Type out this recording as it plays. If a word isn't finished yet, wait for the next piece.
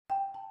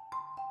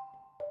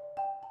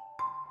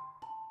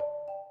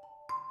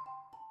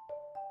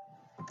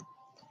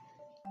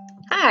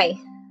Hi,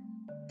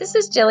 this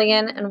is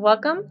Jillian, and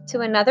welcome to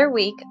another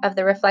week of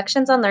the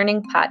Reflections on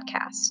Learning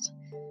podcast.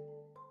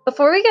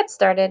 Before we get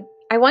started,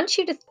 I want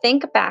you to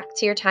think back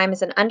to your time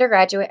as an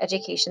undergraduate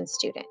education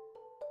student.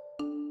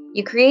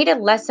 You created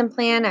lesson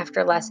plan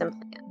after lesson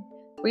plan,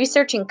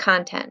 researching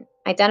content,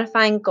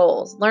 identifying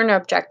goals, learner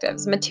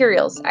objectives,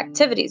 materials,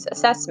 activities,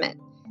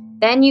 assessment.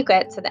 Then you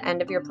get to the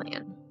end of your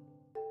plan.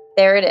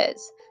 There it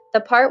is,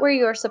 the part where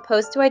you are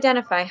supposed to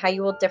identify how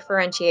you will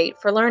differentiate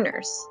for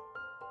learners.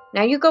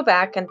 Now you go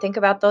back and think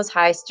about those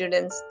high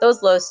students,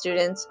 those low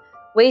students,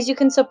 ways you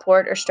can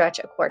support or stretch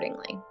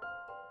accordingly.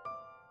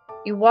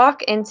 You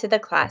walk into the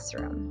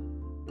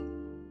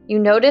classroom. You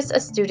notice a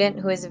student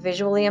who is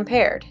visually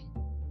impaired.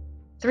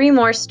 3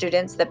 more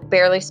students that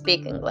barely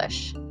speak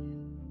English.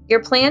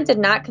 Your plan did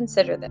not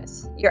consider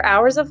this. Your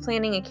hours of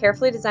planning and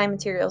carefully designed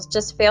materials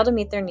just fail to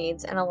meet their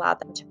needs and allow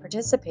them to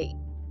participate.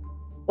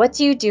 What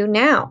do you do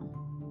now?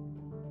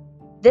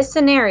 This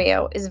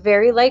scenario is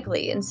very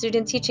likely in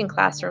student teaching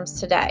classrooms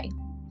today.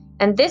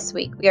 And this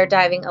week, we are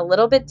diving a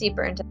little bit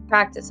deeper into the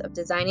practice of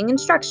designing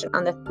instruction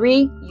on the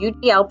 3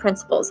 UDL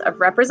principles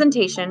of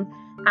representation,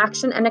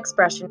 action and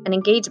expression, and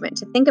engagement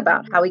to think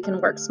about how we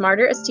can work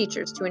smarter as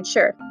teachers to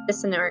ensure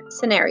this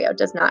scenario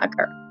does not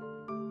occur.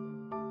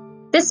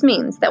 This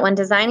means that when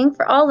designing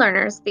for all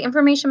learners, the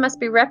information must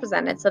be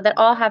represented so that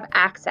all have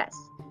access.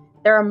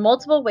 There are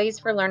multiple ways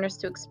for learners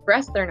to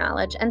express their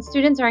knowledge, and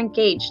students are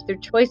engaged through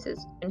choices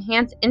to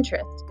enhance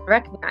interest and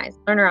recognize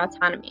learner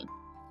autonomy.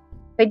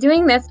 By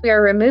doing this, we are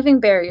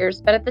removing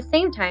barriers, but at the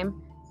same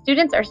time,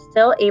 students are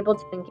still able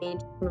to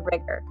engage in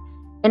rigor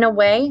in a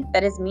way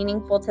that is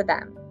meaningful to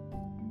them.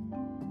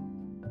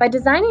 By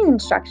designing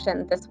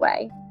instruction this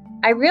way,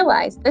 I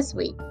realized this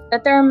week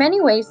that there are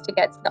many ways to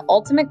get to the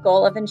ultimate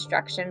goal of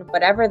instruction,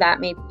 whatever that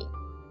may be.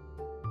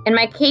 In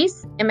my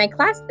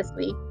class this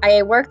week,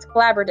 I worked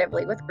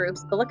collaboratively with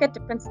groups to look at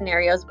different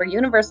scenarios where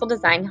universal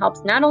design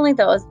helps not only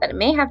those that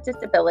may have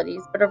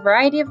disabilities, but a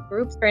variety of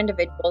groups or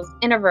individuals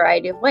in a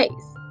variety of ways.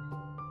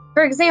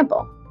 For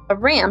example, a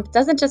ramp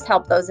doesn't just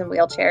help those in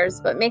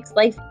wheelchairs, but makes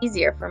life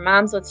easier for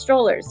moms with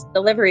strollers,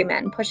 delivery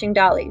men pushing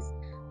dollies,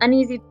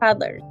 uneasy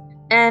toddlers,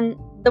 and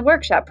the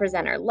workshop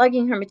presenter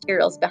lugging her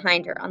materials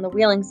behind her on the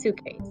wheeling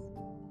suitcase.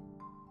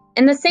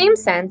 In the same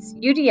sense,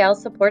 UDL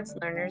supports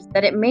learners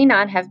that it may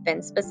not have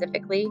been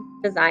specifically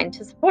designed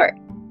to support.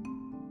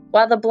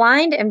 While the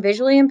blind and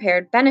visually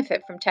impaired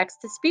benefit from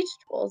text-to-speech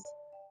tools,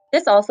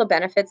 this also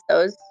benefits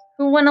those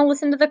who want to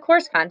listen to the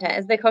course content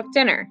as they cook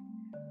dinner,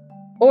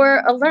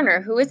 or a learner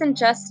who isn't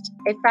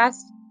a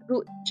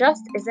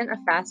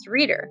fast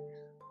reader,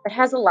 but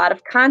has a lot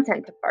of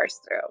content to parse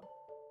through.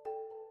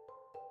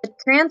 The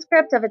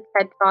transcript of a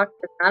TED Talk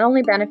does not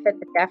only benefit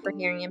the deaf or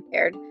hearing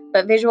impaired,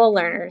 but visual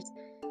learners,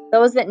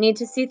 those that need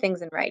to see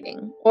things in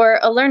writing, or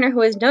a learner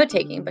who is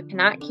note-taking but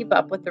cannot keep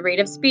up with the rate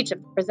of speech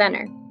of the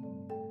presenter.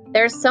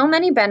 There are so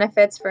many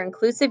benefits for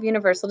inclusive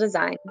universal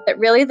design that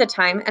really the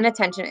time and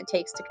attention it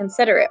takes to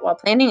consider it while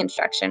planning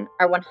instruction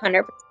are 100%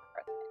 worth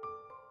it.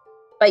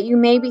 But you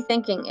may be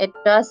thinking it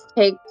just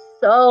takes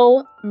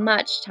so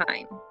much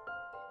time.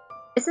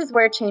 This is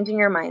where changing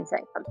your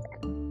mindset comes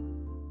in.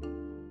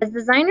 As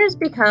designers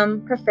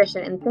become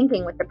proficient in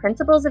thinking with the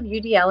principles of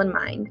UDL in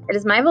mind, it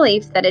is my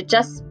belief that it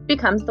just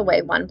becomes the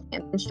way one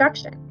plans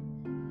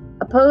instruction.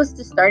 Opposed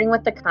to starting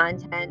with the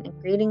content and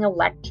creating a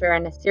lecture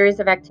and a series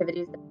of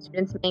activities that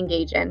students may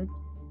engage in,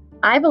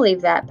 I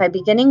believe that by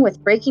beginning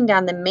with breaking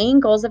down the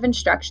main goals of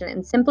instruction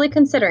and simply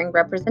considering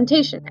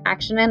representation,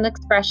 action and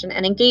expression,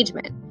 and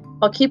engagement,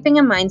 while keeping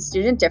in mind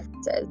student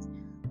differences,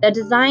 the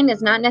design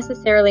is not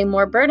necessarily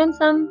more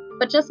burdensome,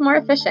 but just more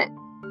efficient.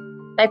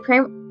 By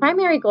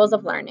primary goals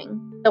of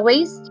learning, the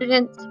ways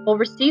students will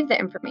receive the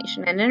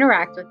information and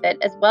interact with it,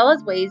 as well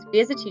as ways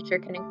we as a teacher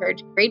can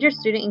encourage greater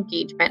student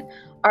engagement,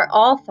 are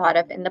all thought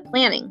of in the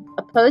planning,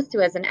 opposed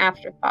to as an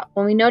afterthought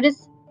when we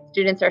notice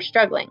students are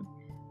struggling,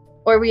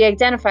 or we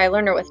identify a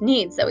learner with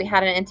needs that we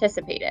hadn't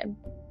anticipated.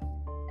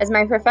 As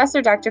my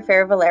professor, Dr.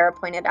 Farah Valera,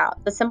 pointed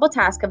out, the simple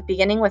task of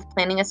beginning with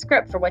planning a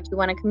script for what you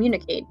want to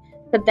communicate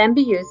could then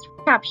be used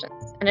for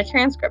captions and a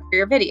transcript for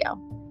your video.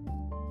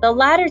 The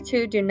latter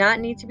two do not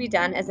need to be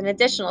done as an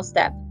additional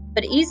step,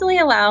 but easily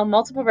allow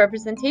multiple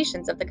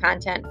representations of the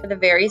content for the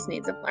various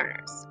needs of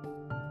learners.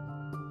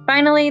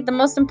 Finally, the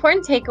most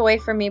important takeaway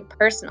for me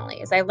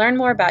personally as I learn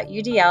more about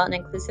UDL and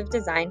inclusive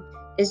design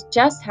is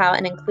just how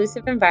an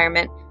inclusive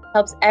environment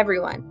helps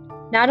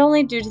everyone, not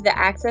only due to the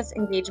access,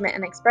 engagement,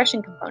 and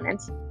expression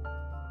components,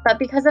 but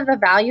because of the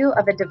value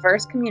of a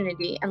diverse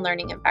community and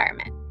learning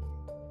environment.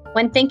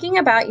 When thinking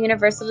about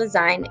universal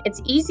design,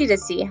 it's easy to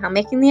see how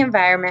making the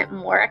environment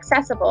more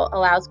accessible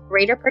allows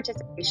greater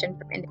participation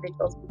from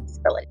individuals with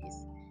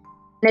disabilities.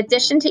 In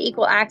addition to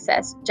equal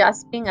access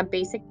just being a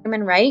basic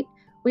human right,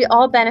 we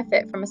all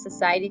benefit from a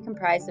society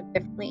comprised of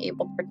differently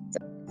abled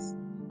participants,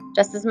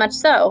 just as much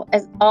so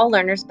as all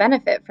learners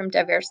benefit from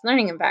diverse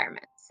learning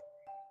environments.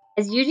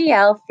 As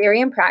UDL Theory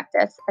and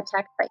Practice, a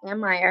text by Ann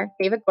Meyer,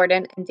 David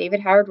Gordon, and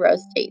David Howard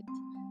Rose states,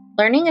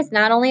 learning is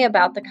not only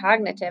about the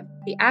cognitive,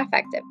 but the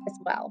affective as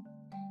well.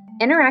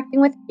 Interacting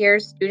with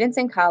peers, students,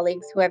 and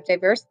colleagues who have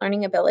diverse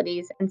learning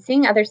abilities and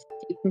seeing others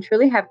succeed can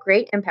truly have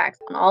great impacts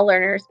on all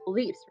learners'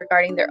 beliefs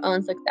regarding their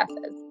own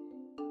successes.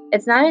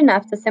 It's not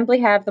enough to simply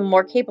have the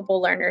more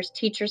capable learners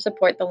teach or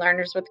support the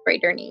learners with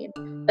greater need,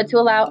 but to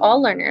allow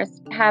all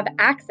learners to have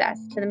access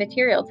to the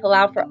material to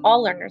allow for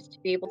all learners to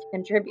be able to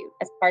contribute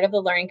as part of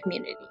the learning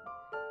community.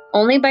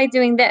 Only by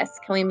doing this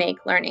can we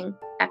make learning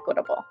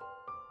equitable.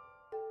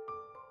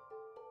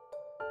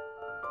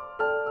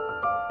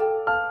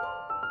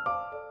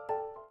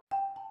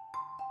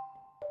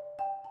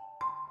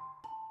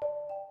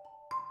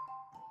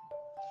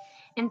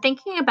 In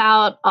thinking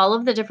about all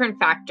of the different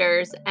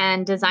factors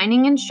and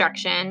designing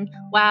instruction,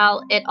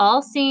 while it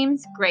all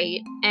seems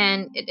great,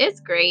 and it is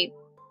great,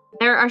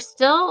 there are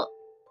still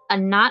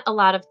not a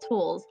lot of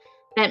tools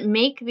that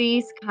make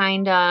these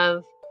kind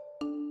of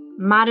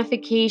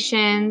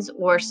modifications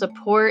or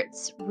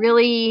supports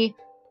really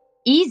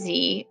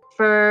easy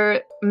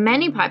for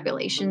many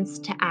populations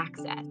to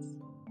access.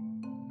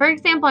 For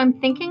example, I'm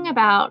thinking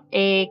about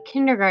a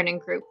kindergarten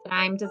group that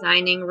I'm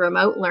designing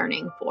remote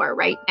learning for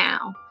right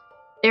now.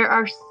 There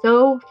are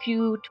so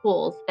few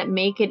tools that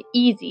make it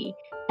easy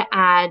to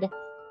add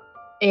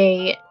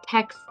a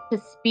text to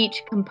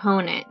speech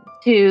component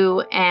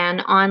to an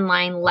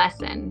online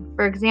lesson.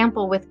 For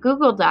example, with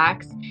Google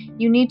Docs,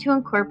 you need to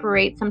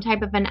incorporate some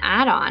type of an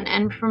add on.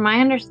 And from my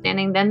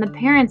understanding, then the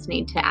parents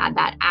need to add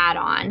that add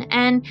on.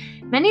 And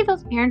many of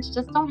those parents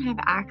just don't have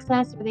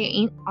access or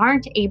they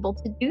aren't able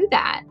to do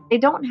that. They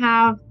don't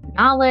have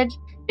knowledge,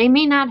 they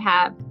may not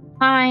have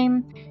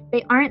time,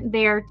 they aren't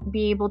there to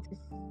be able to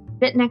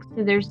sit next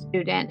to their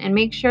student and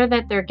make sure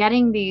that they're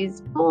getting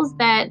these tools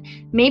that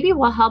maybe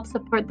will help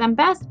support them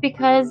best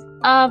because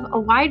of a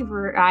wide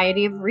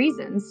variety of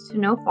reasons to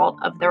no fault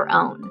of their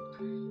own.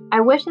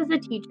 I wish as a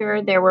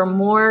teacher there were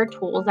more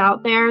tools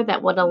out there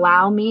that would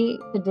allow me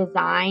to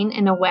design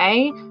in a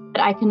way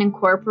that I can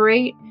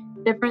incorporate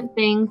different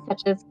things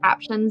such as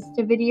captions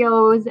to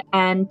videos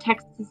and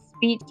text to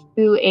speech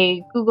to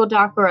a Google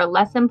Doc or a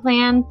lesson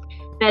plan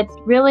that's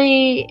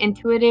really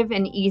intuitive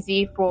and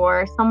easy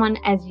for someone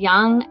as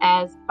young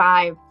as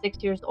 5,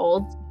 6 years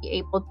old to be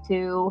able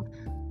to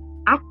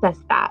access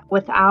that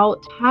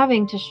without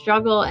having to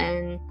struggle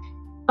and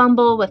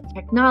fumble with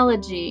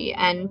technology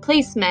and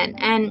placement.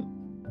 And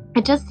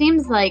it just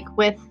seems like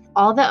with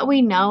all that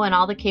we know and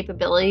all the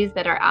capabilities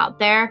that are out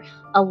there,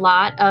 a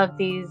lot of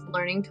these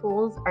learning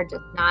tools are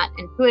just not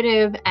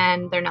intuitive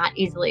and they're not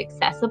easily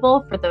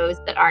accessible for those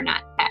that are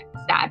not tech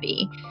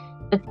savvy.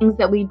 The things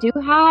that we do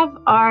have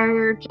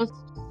are just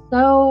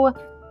so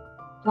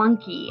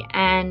clunky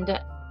and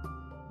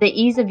the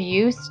ease of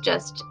use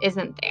just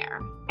isn't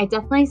there. I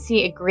definitely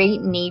see a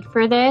great need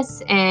for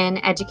this in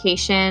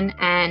education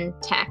and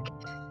tech.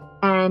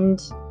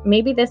 And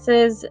maybe this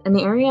is an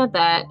area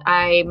that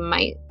I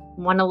might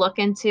want to look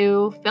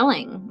into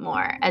filling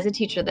more as a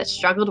teacher that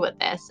struggled with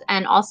this.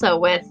 And also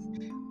with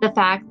the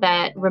fact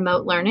that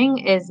remote learning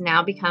is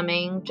now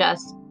becoming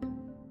just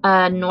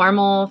a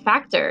normal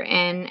factor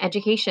in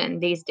education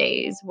these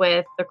days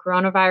with the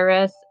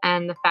coronavirus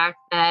and the fact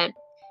that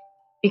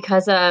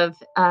because of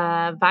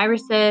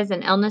viruses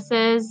and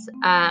illnesses,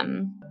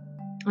 and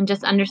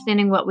just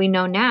understanding what we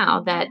know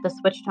now that the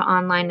switch to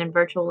online and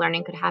virtual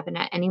learning could happen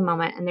at any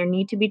moment, and there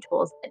need to be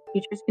tools that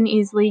teachers can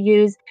easily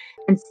use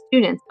and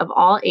students of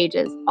all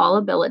ages, all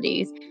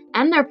abilities,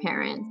 and their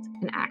parents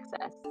can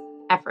access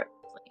effortlessly.